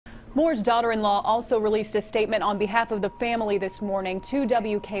Moore's daughter-in-law also released a statement on behalf of the family this morning to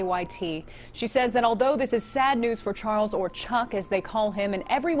WKYT. She says that although this is sad news for Charles, or Chuck as they call him, and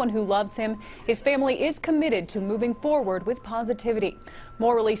everyone who loves him, his family is committed to moving forward with positivity.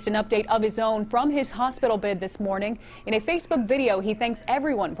 Moore released an update of his own from his hospital bed this morning. In a Facebook video, he thanks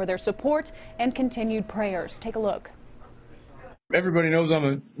everyone for their support and continued prayers. Take a look. Everybody knows I'm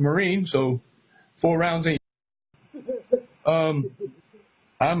a Marine, so 4 rounds ain't.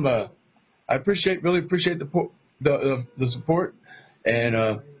 I really appreciate the support, and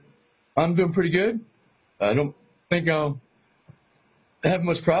I'm doing pretty good. I don't think I'll have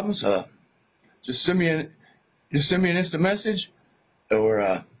much problems. Just send me an instant message,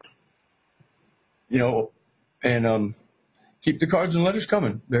 or and keep the cards and letters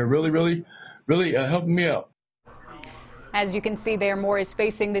coming. They're really helping me out. As you can see there, Moore is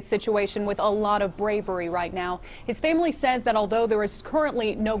facing this situation with a lot of bravery right now. His family says that although there is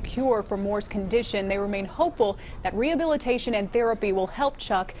currently no cure for Moore's condition, they remain hopeful that rehabilitation and therapy will help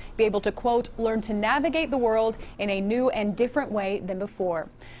Chuck be able to, quote, learn to navigate the world in a new and different way than before.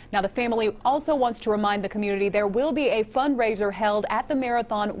 Now, the family also wants to remind the community there will be a fundraiser held at the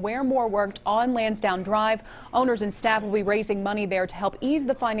marathon where Moore worked on Lansdowne Drive. Owners and staff will be raising money there to help ease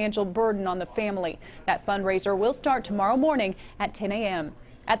the financial burden on the family. That fundraiser will start tomorrow morning at 10 a.m.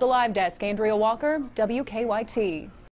 At the live desk, Andrea Walker, WKYT.